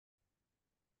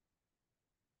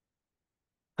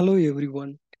Hello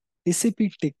everyone. SAP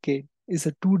TechEd is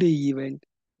a two-day event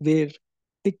where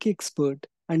tech expert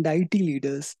and IT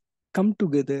leaders come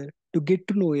together to get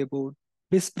to know about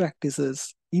best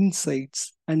practices,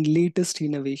 insights, and latest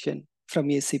innovation from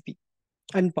SAP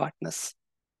and partners.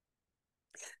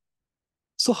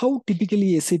 So how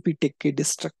typically SAP TechEd is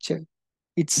structured?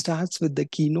 It starts with the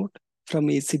keynote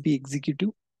from SAP executive,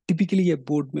 typically a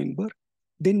board member.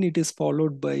 Then it is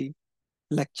followed by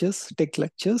lectures, tech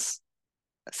lectures,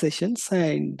 sessions,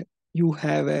 and you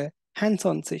have a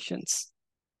hands-on sessions.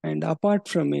 And apart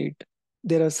from it,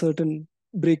 there are certain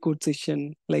breakout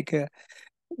session like a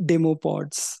demo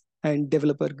pods and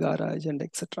developer garage and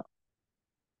etc.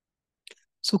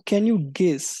 So can you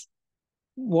guess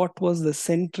what was the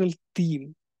central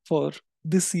theme for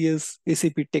this year's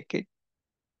SAP TechEd?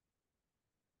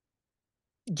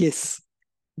 Yes,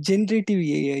 generative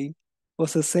AI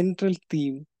was a central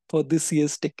theme for this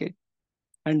year's TechEd.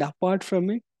 And apart from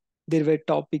it, there were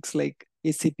topics like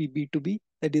SAP B2B,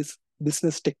 that is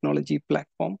business technology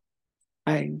platform,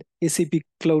 and SAP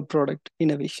cloud product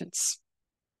innovations.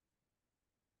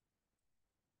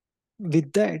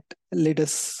 With that, let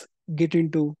us get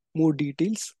into more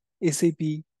details.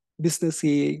 SAP business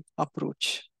AI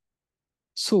approach.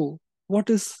 So, what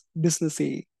is business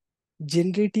AI?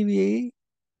 Generative AI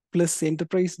plus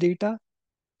enterprise data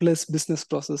plus business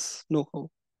process know-how.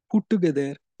 Put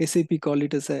together, SAP call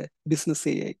it as a business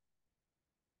AI.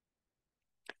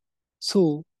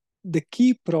 So, the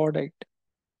key product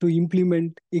to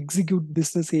implement execute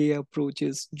business AI approach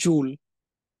is Joule.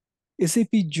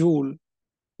 SAP Joule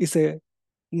is a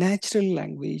natural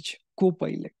language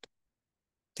copilot.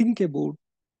 Think about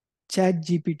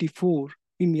ChatGPT 4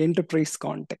 in enterprise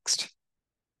context.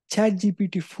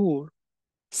 ChatGPT 4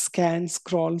 scans,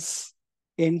 scrolls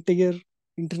entire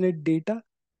internet data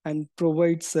and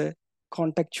provides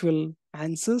contextual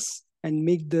answers and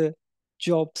make the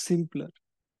job simpler.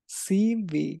 Same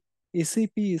way,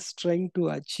 SAP is trying to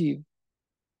achieve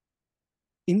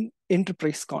in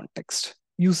enterprise context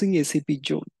using SAP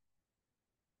Joule.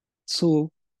 So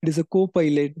it is a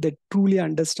co-pilot that truly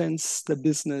understands the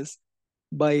business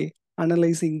by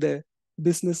analyzing the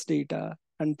business data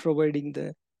and providing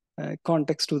the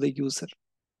context to the user.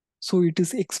 So it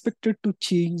is expected to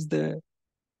change the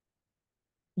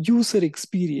user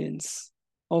experience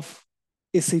of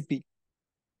SAP,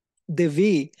 the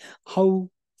way how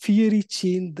Fiori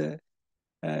changed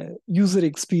the user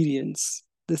experience,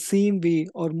 the same way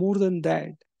or more than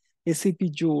that, SAP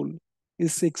Joule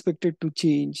is expected to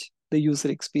change the user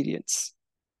experience.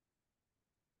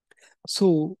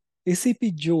 So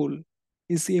SAP Joule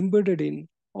is embedded in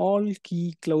all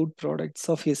key cloud products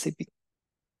of SAP.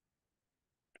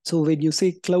 So when you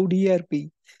say cloud ERP,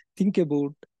 think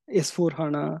about S4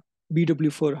 HANA,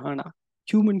 BW4 HANA,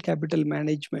 human capital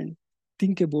management,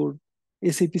 think about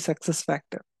SAP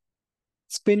SuccessFactor,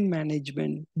 spend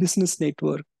management, business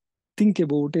network, think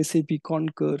about SAP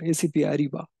Concur, SAP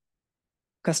Ariba,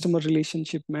 customer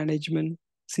relationship management,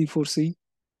 C4C,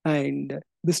 and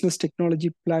business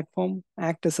technology platform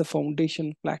act as a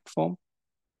foundation platform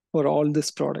for all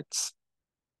these products.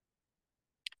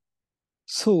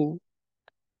 So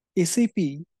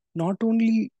SAP not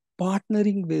only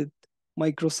partnering with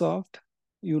Microsoft,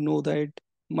 you know that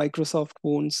Microsoft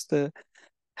owns the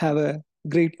have a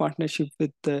great partnership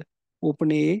with the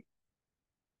OpenAI,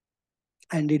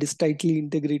 and it is tightly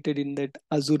integrated in that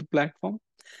Azure platform,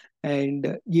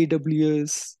 and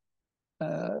AWS,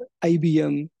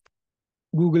 IBM,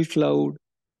 Google Cloud.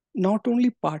 Not only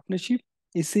partnership,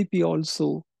 SAP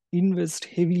also invest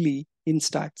heavily in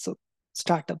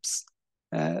startups.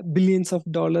 Billions of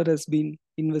dollars has been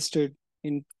invested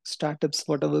in startups,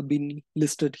 whatever been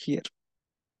listed here.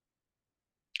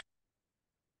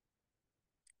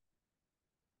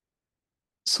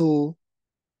 So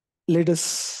let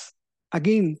us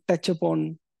again touch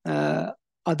upon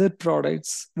other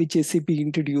products which SAP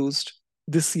introduced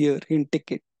this year in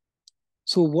TechEd.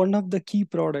 So one of the key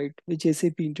product which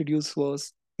SAP introduced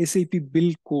was SAP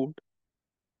Build Code.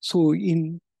 So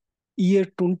in year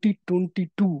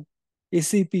 2022,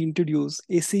 SAP introduced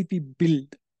SAP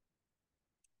Build.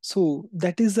 So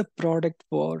that is a product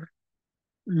for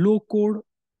low code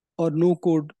or no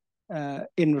code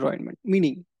environment,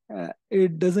 meaning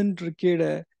it doesn't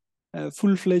require a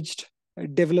full-fledged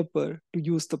developer to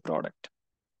use the product.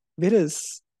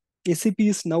 Whereas SAP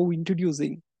is now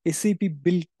introducing SAP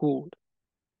Build Code.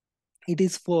 It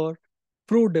is for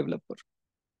pro developer.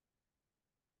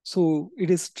 So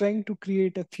it is trying to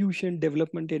create a fusion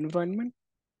development environment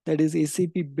that is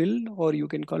SAP Build, or you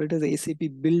can call it as a SAP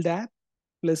Build app,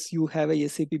 plus you have a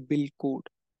SAP Build Code.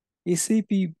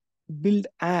 SAP Build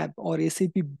app or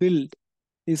SAP Build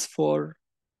is for,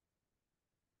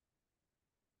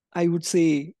 I would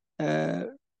say,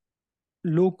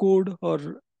 low code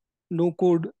or no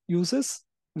code users,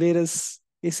 whereas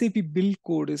SAP Build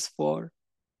Code is for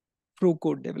pro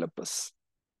code developers.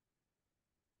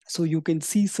 So you can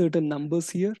see certain numbers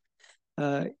here.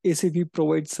 SAP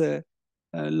provides a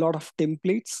lot of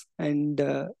templates, and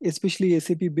especially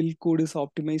SAP Build Code is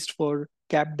optimized for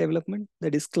CAP development,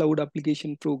 that is Cloud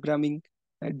Application Programming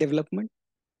development.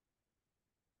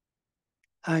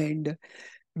 And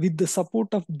with the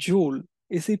support of Joule,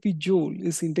 SAP Joule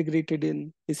is integrated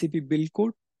in SAP Build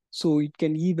Code, so it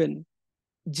can even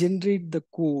generate the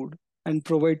code and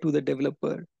provide to the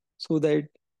developer so that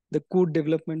the code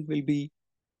development will be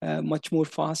much more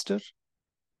faster.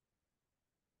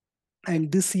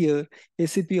 And this year,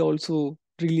 SAP also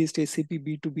released SAP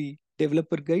B2B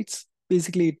developer guides.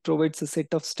 Basically, it provides a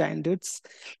set of standards,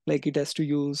 like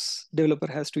developer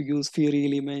has to use Fiori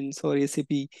elements or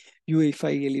SAP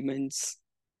UI5 elements.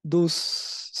 Those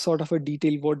sort of a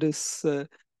detail, what is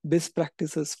best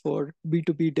practices for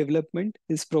B2B development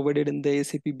is provided in the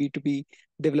SAP B2B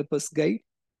developers guide.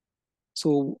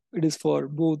 So it is for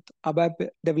both ABAP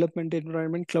development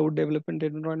environment, cloud development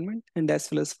environment, and as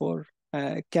well as for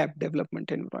CAP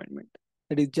development environment.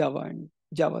 That is Java and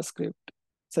JavaScript.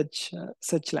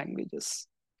 Such languages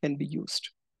can be used.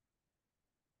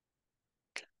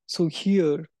 So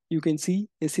here you can see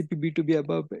SAP B2B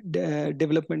ABAP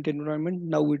development environment.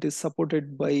 Now it is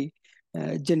supported by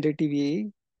generative AI,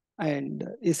 and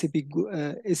SAP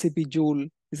Joule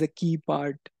is a key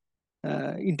part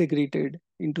integrated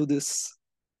into this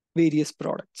various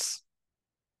products.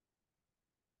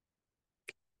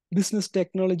 Business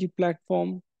technology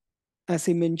platform, as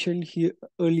I mentioned here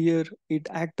earlier, it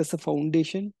acts as a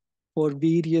foundation for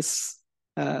various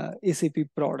SAP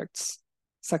products,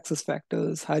 success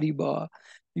factors, Hariba.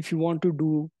 If you want to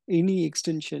do any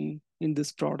extension in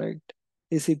this product,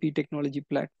 SAP technology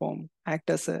platform act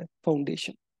as a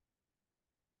foundation.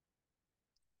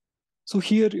 So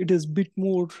here it is a bit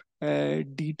more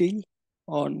detail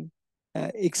on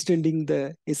extending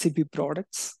the SAP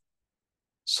products.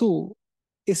 So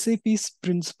SAP's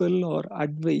principle or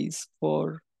advice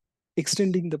for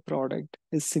extending the product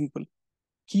is simple.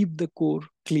 Keep the core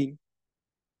clean.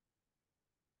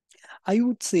 I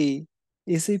would say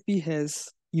SAP has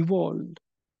evolved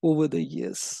over the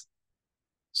years.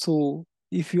 So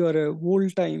if you are a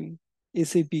old-time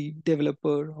SAP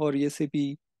developer or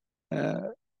uh,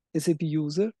 SAP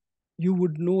user, you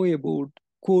would know about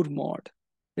core mod,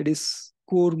 that is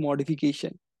core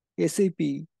modification. SAP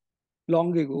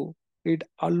long ago, it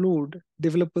allowed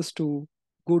developers to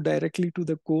go directly to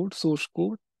the source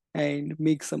code, and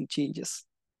make some changes.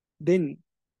 Then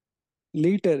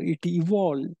later it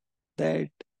evolved that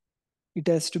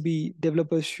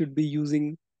developers should be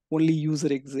using only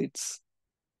user exits,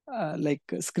 like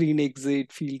screen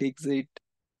exit, field exit.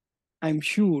 I'm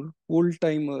sure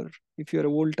if you're a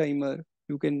old timer,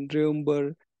 you can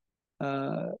remember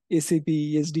SAP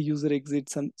SD user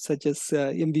exits, such as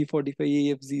MV45,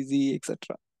 AFZZ,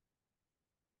 etc.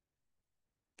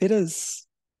 Whereas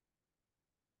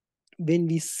when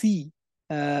we see,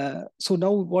 so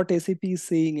now what SAP is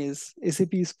saying is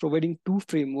SAP is providing two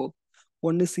framework.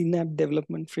 One is in-app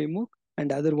development framework,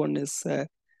 and other one is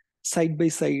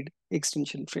side-by-side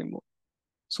extension framework.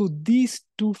 So these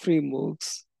two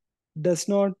frameworks does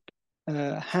not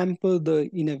hamper the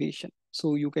innovation.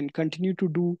 So you can continue to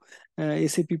do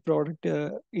SAP product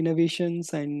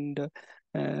innovations and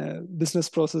business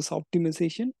process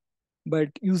optimization, but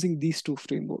using these two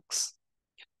frameworks.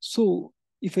 So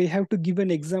if I have to give an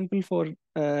example for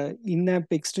in-app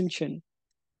extension,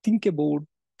 think about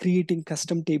creating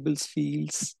custom tables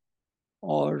fields,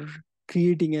 or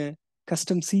creating a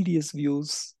custom CDS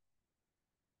views,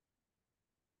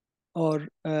 or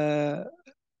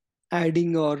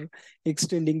adding or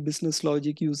extending business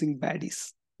logic using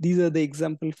baddies. These are the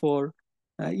example for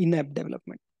in-app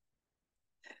development.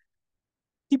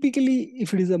 Typically,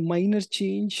 if it is a minor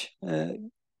change,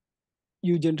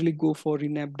 you generally go for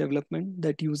in-app development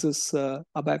that uses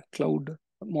ABAP cloud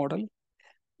model.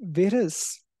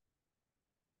 Whereas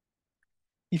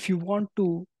if you want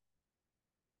to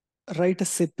write a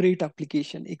separate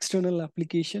application, external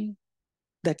application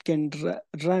that can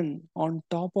run on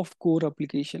top of core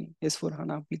application,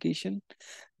 S4HANA application,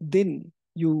 then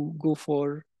you go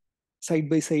for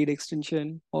side-by-side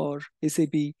extension or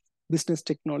SAP business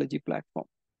technology platform.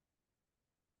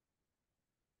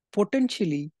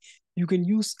 Potentially, you can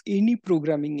use any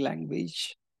programming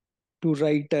language to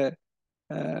write a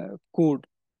code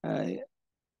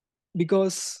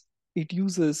because it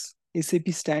uses SAP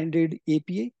standard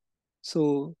API.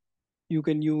 So you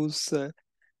can use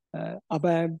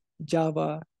ABAP,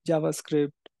 Java,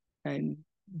 JavaScript, and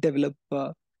develop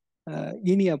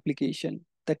any application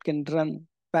that can run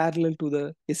parallel to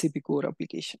the SAP core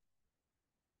application.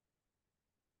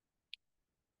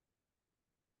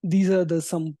 These are the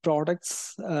some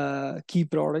products, key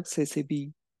products SAP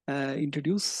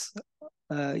introduce.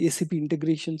 SAP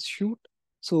Integration Suite.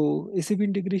 So SAP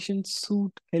Integration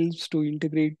Suite helps to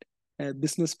integrate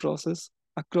business process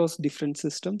across different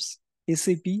systems,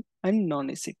 SAP and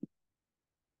non-SAP.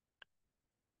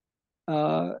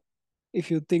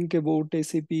 If you think about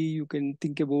SAP, you can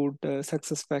think about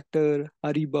SuccessFactor,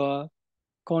 Ariba,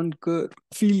 Concur,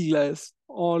 Fieldglass,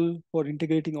 all for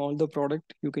integrating all the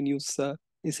product. You can use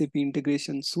SAP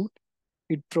Integration Suite.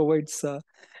 It provides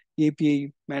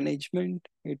API management.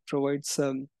 It provides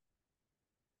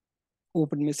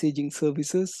open messaging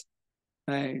services,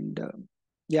 and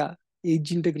yeah,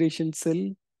 Edge Integration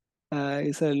Cell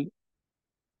is a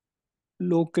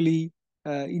locally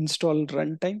installed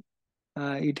runtime.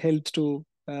 It helps to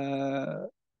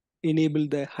enable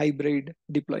the hybrid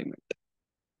deployment.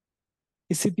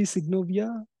 SAP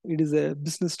Signavio, it is a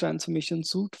business transformation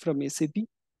suite from SAP.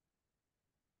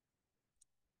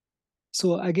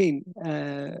 So again,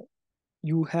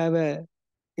 you have a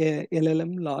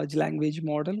LLM, large language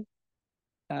model,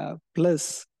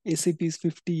 plus SAP's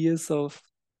 50 years of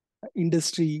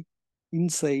industry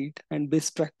insight and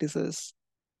best practices.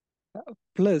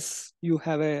 Plus, you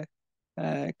have a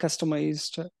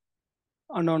customized,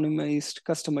 anonymized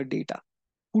customer data.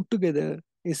 Put together,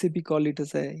 SAP call it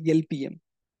as a LPM,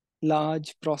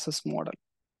 large process model.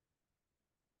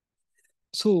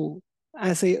 So,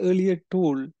 as I earlier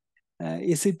told,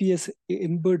 SAP has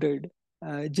embedded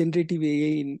generative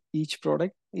AI in each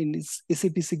product. In its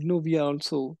SAP Signavio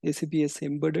also, SAP has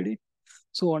embedded it.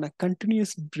 So on a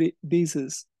continuous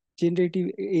basis,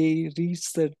 generative AI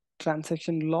reads the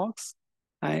transaction logs,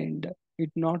 and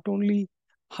it not only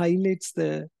highlights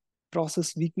the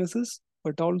process weaknesses,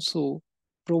 but also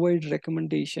provide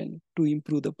recommendation to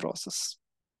improve the process.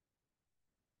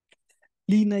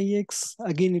 LeanIX,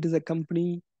 again, it is a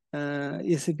company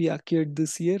SAP acquired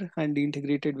this year and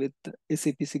integrated with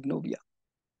SAP Signavio.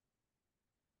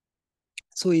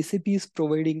 So SAP is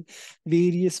providing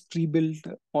various pre-built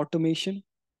automation.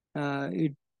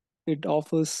 It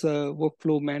offers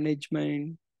workflow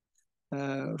management,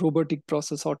 robotic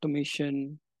process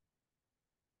automation,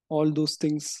 all those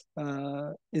things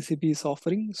SAP is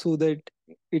offering, so that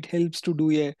it helps to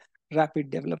do a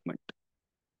rapid development.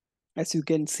 As you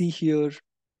can see here,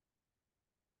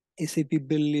 SAP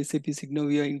Bill, SAP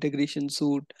Signavio Integration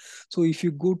Suite. So if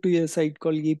you go to a site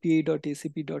called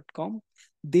api.sap.com,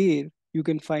 there you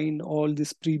can find all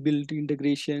these pre-built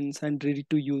integrations and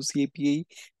ready-to-use API.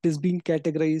 It is being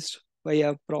categorized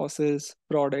via process,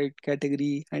 product,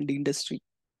 category, and industry.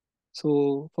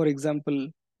 So for example,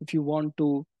 if you want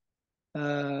to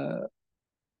uh,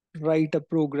 write a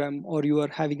program, or you are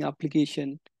having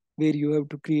application where you have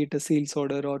to create a sales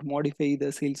order or modify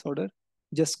the sales order,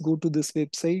 just go to this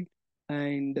website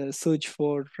and search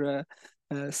for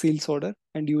sales order,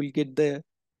 and you will get the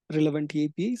relevant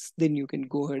APIs. Then you can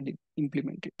go ahead and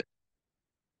implement it.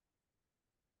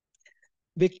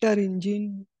 Vector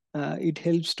engine, it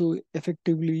helps to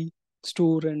effectively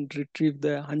store and retrieve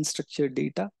the unstructured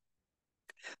data.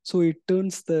 So it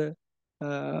turns the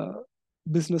uh,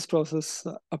 business process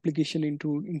application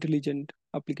into intelligent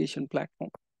application platform.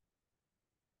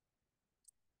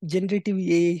 Generative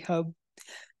AI Hub,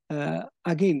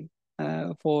 again,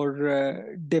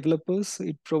 for developers,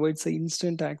 it provides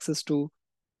instant access to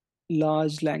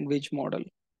large language model.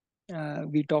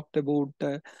 We talked about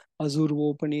Azure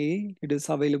OpenAI. It is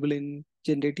available in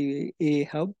Generative AI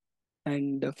Hub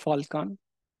and Falcon,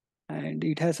 and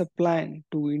it has a plan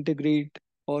to integrate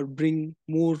or bring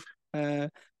more uh,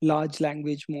 large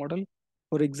language model.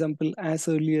 For example, as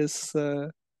early as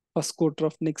first quarter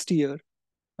of next year,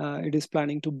 it is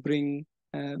planning to bring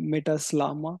Meta's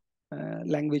Llama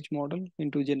language model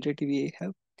into generative AI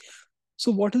Hub.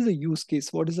 So what is the use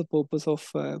case? What is the purpose of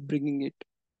bringing it?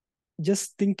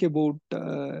 Just think about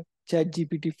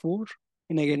ChatGPT 4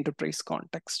 in an enterprise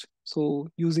context. So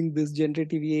using this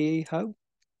generative AI Hub,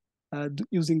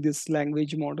 using these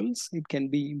language models, it can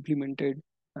be implemented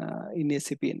in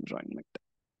SAP environment.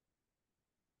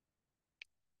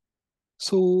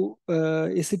 So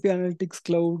SAP Analytics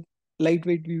Cloud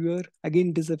Lightweight Viewer, again,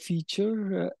 it is a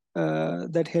feature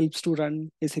that helps to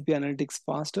run SAP Analytics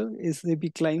faster.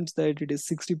 SAP claims that it is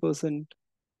 60%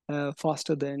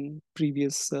 faster than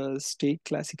previous state,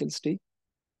 classical state.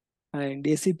 And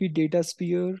SAP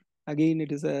Datasphere, again,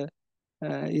 it is a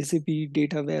SAP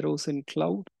data warehouse in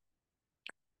cloud.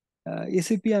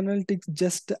 SAP Analytics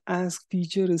just ask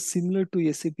feature is similar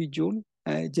to SAP Joule,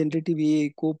 generative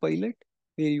AI Copilot,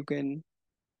 where you can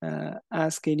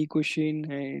ask any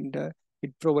question and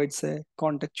it provides a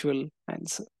contextual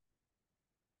answer.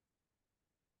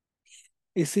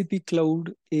 SAP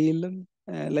Cloud ALM,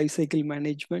 lifecycle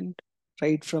management,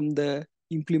 right from the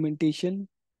implementation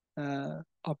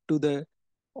up to the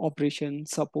operation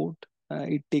support,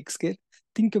 it takes care.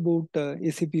 Think about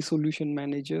SAP Solution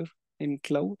Manager in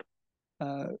cloud.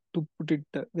 To put it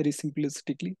very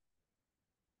simplistically,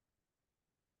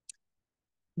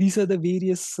 these are the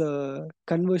various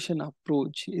conversion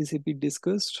approach SAP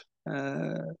discussed.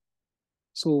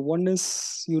 So one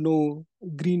is,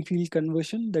 greenfield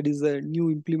conversion, that is a new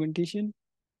implementation.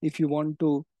 If you want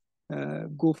to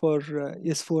go for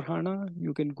S4 HANA,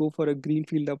 you can go for a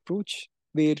greenfield approach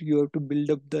where you have to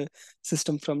build up the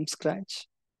system from scratch.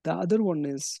 The other one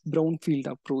is brownfield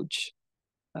approach,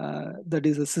 that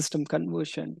is a system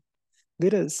conversion.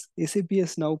 Whereas SAP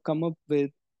has now come up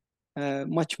with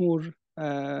much more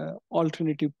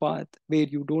alternative path where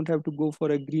you don't have to go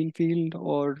for a greenfield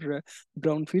or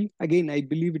brownfield. Again, I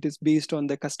believe it is based on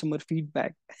the customer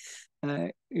feedback.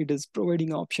 It is providing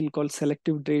an option called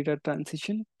selective data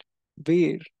transition,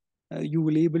 where you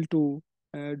will able to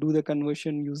do the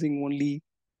conversion using only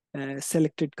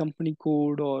selected company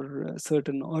code or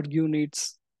certain org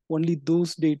units. Only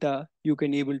those data you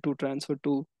can able to transfer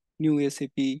to new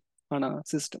SAP HANA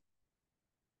system.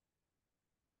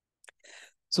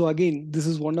 So again, this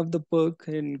is one of the perk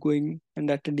in going and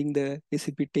attending the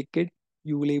SAP TechEd.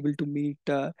 You will able to meet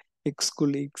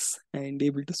ex-colleagues and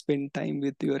able to spend time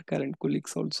with your current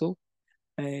colleagues also.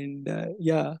 And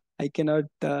yeah, I cannot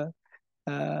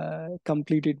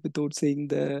complete it without saying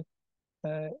the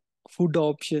uh, food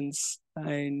options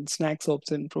and snacks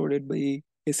option provided by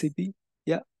SAP.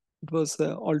 Yeah, it was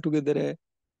altogether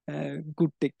a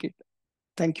good TechEd.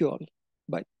 Thank you all.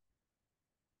 Bye.